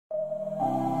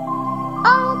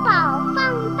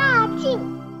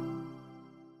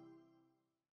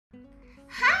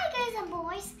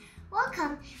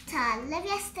to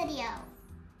Olivia's studio.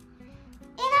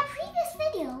 In our previous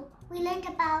video, we learned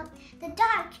about the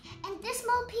dark and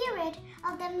dismal period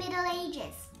of the Middle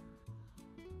Ages.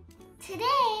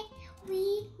 Today,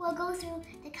 we will go through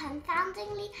the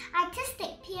confoundingly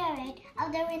artistic period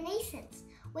of the Renaissance,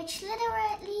 which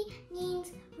literally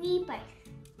means rebirth.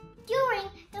 During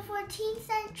the 14th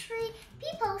century,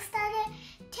 people started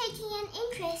taking an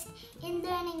interest in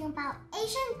learning about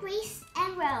ancient Greece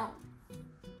and Rome.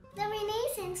 The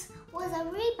Renaissance was a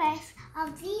rebirth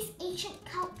of these ancient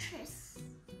cultures.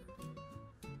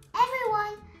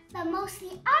 Everyone, but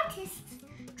mostly artists,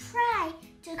 tried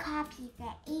to copy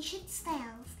their ancient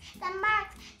styles that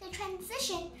marked the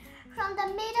transition from the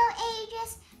Middle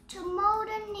Ages to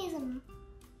modernism.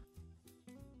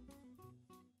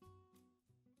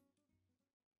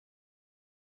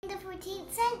 In the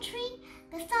 14th century,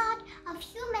 the thought of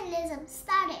humanism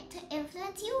started to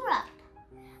influence Europe.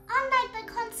 Unlike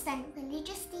the constant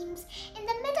religious themes in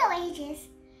the Middle Ages,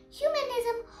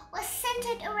 humanism was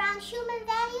centered around human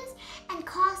values and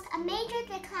caused a major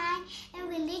decline in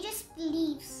religious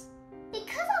beliefs.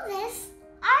 Because of this,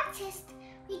 artists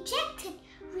rejected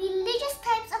religious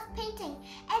types of painting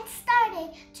and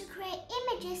started to create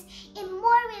images in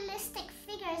more realistic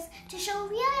figures to show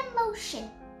real emotion.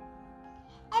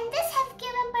 And this has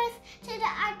given birth to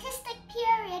the artistic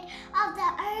period of the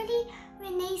early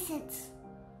Renaissance.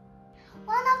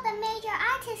 One of the major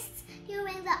artists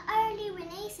during the early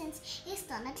Renaissance is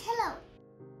Donatello.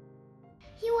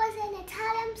 He was an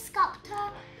Italian sculptor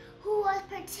who was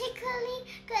particularly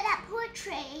good at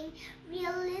portraying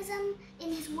realism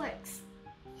in his works.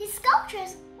 His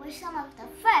sculptures were some of the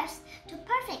first to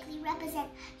perfectly represent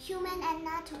human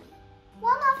anatomy.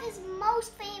 One of his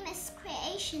most famous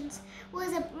creations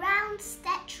was a bronze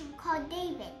statue called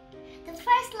David, the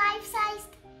first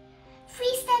life-sized,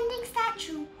 freestanding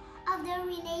statue of the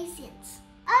Renaissance.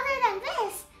 Other than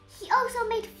this, he also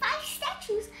made 5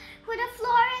 statues for the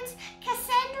Florence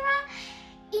Cathedral,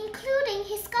 including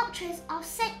his sculptures of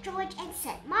St. George and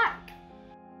St. Mark.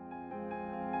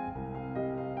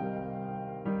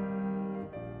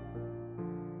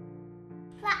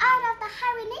 The art of the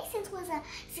High Renaissance was a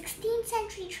 16th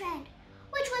century trend,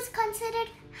 which was considered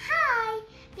high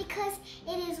because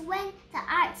it is when the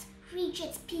arts reach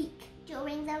its peak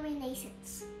during the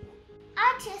Renaissance.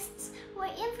 Artists were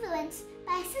influenced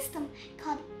by a system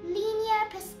called linear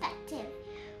perspective,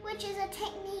 which is a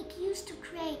technique used to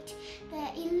create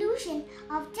the illusion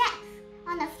of depth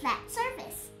on a flat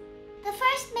surface. The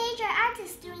first major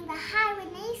artist during the High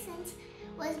Renaissance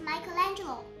was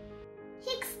Michelangelo.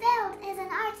 He excelled as an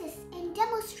artist and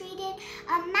demonstrated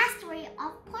a mastery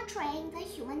of portraying the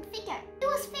human figure. He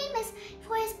was famous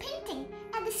for his painting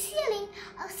at the ceiling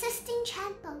of Sistine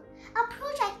Chapel, a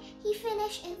project he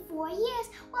finished in 4 years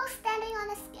while standing on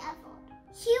a scaffold.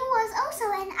 He was also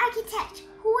an architect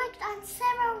who worked on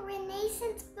several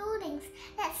Renaissance buildings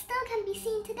that still can be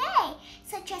seen today,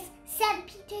 such as St.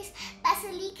 Peter's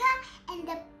Basilica and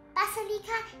the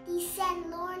Basilica di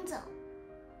San Lorenzo.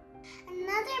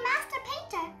 Another master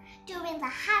painter during the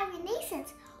High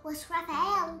Renaissance was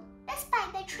Raphael.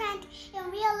 Despite the trend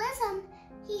in realism,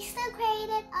 he still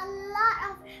created a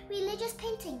lot of religious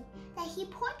painting that he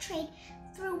portrayed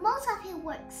through most of his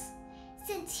works,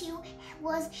 since he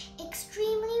was an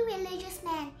extremely religious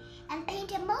man and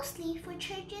painted mostly for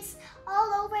churches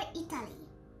all over Italy.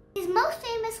 His most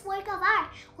famous work of art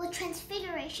was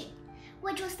Transfiguration,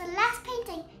 which was the last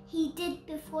painting he did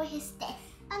before his death.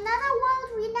 Another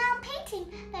world-renowned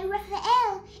painting by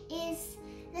Raphael is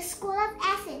The School of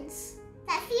Athens,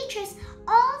 that features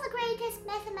all the greatest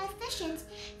mathematicians,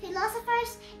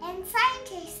 philosophers, and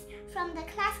scientists from the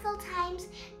classical times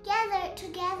gathered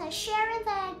together, sharing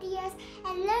their ideas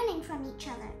and learning from each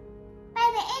other. By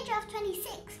the age of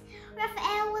 26,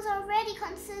 Raphael was already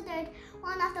considered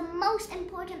one of the most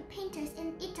important painters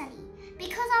in Italy.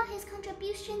 Because of his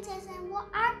contributions as an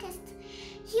artist,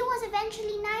 he was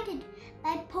eventually knighted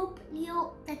by Pope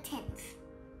Leo X.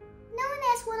 Known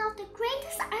as one of the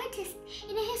greatest artists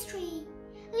in history,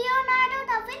 Leonardo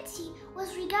da Vinci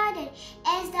was regarded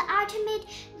as the ultimate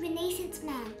Renaissance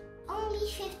man. Only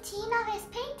 15 of his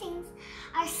paintings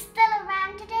are still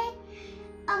around today.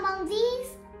 Among these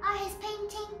are his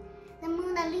painting, the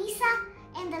Mona Lisa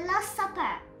and the Last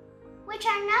Supper, which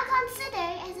are now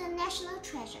considered as a national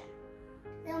treasure.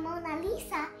 The Mona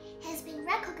Lisa has been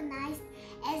recognized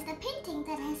as the painting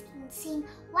that has been seen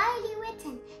widely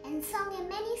written and sung in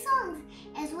many songs,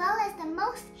 as well as the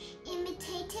most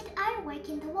imitated artwork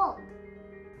in the world.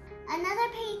 Another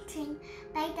painting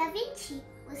by Da Vinci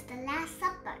was the Last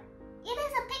Supper. It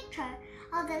is a picture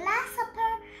of the Last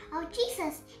Supper of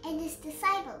Jesus and his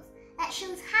disciples that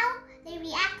shows how they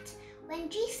react when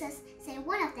Jesus said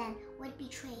one of them would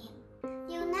betray him.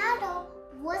 Leonardo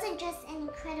wasn't just an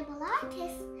incredible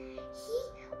artist, he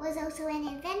was also an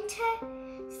inventor,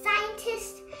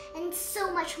 scientist, and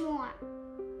so much more.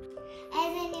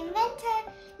 As an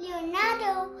inventor,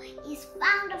 Leonardo is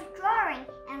fond of drawing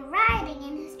and writing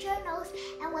in his journals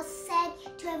and was said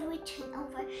to have written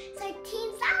over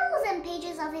 13,000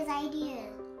 pages of his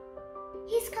ideas.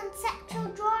 His conceptual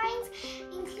drawings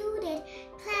included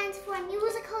plans for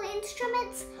musical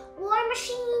instruments, war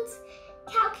machines,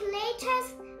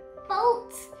 calculators,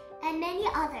 boats, and many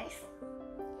others.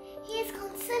 He is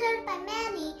considered by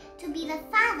many to be the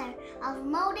father of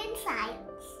modern science.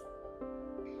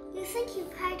 You think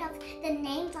you've heard of the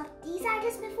names of these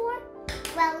artists before?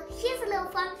 Well, here's a little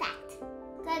fun fact.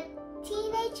 The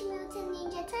Teenage Mutant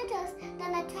Ninja Turtles,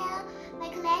 Donatello,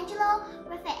 Michelangelo,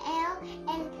 Raphael,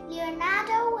 and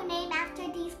Leonardo were named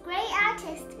after these great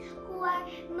artists who are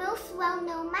most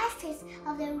well-known masters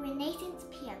of the Renaissance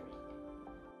period.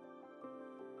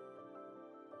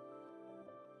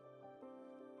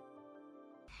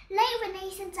 Late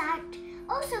Renaissance art,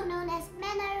 also known as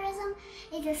Mannerism,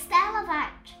 is a style of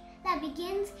art that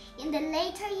begins in the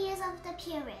later years of the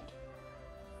period.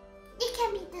 It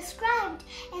can be described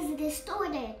as a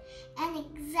distorted and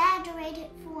exaggerated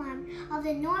form of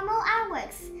the normal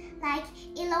artworks, like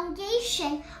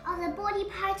elongation of the body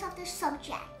parts of the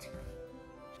subject.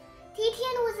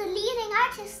 Titian was a leading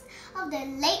artist of the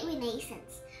late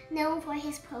Renaissance, known for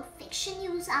his proficient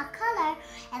use of color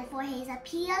and for his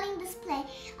appealing display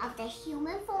of the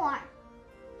human form.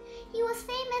 He was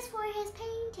famous for his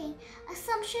painting,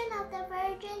 Assumption of the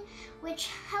Virgin, which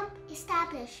helped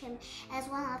establish him as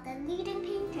one of the leading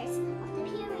painters of the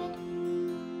period.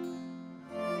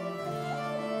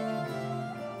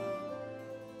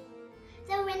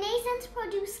 The Renaissance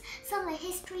produced some of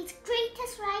history's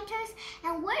greatest writers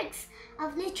and works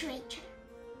of literature.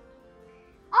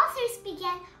 Authors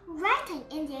began writing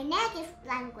in their native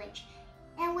language,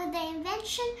 and with the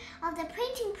invention of the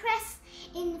printing press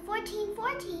in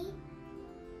 1440,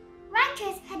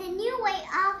 writers had a new way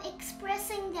of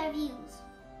expressing their views.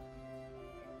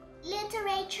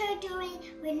 Literature during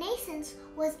Renaissance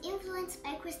was influenced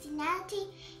by Christianity,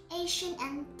 ancient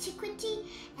antiquity,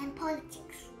 and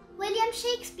politics. William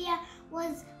Shakespeare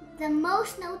was the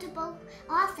most notable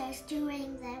author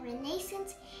during the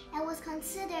Renaissance and was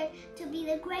considered to be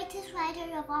the greatest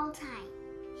writer of all time.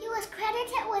 He was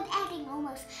credited with adding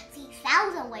almost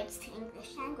 3,000 words to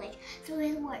English language through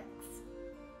his works.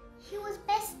 He was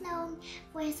best known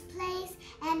for his plays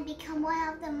and became one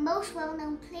of the most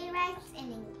well-known playwrights in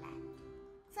England.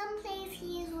 Some plays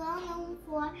he is well known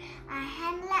for are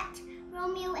Hamlet,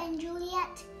 Romeo and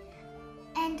Juliet,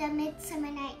 and A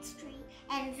Midsummer Night's Dream.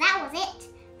 And that was it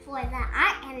for the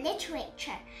art and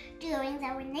literature during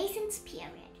the Renaissance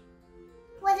period.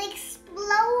 With the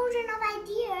explosion of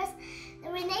ideas, the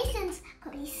Renaissance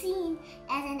could be seen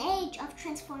as an age of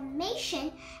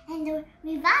transformation and the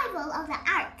revival of the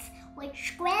arts,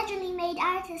 which gradually made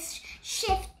artists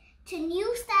shift to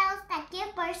new styles that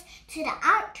give birth to the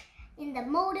art in the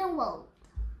modern world.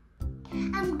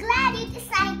 I'm glad you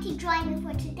decided to join me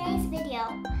for today's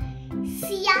video.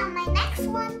 See ya on my next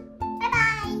one!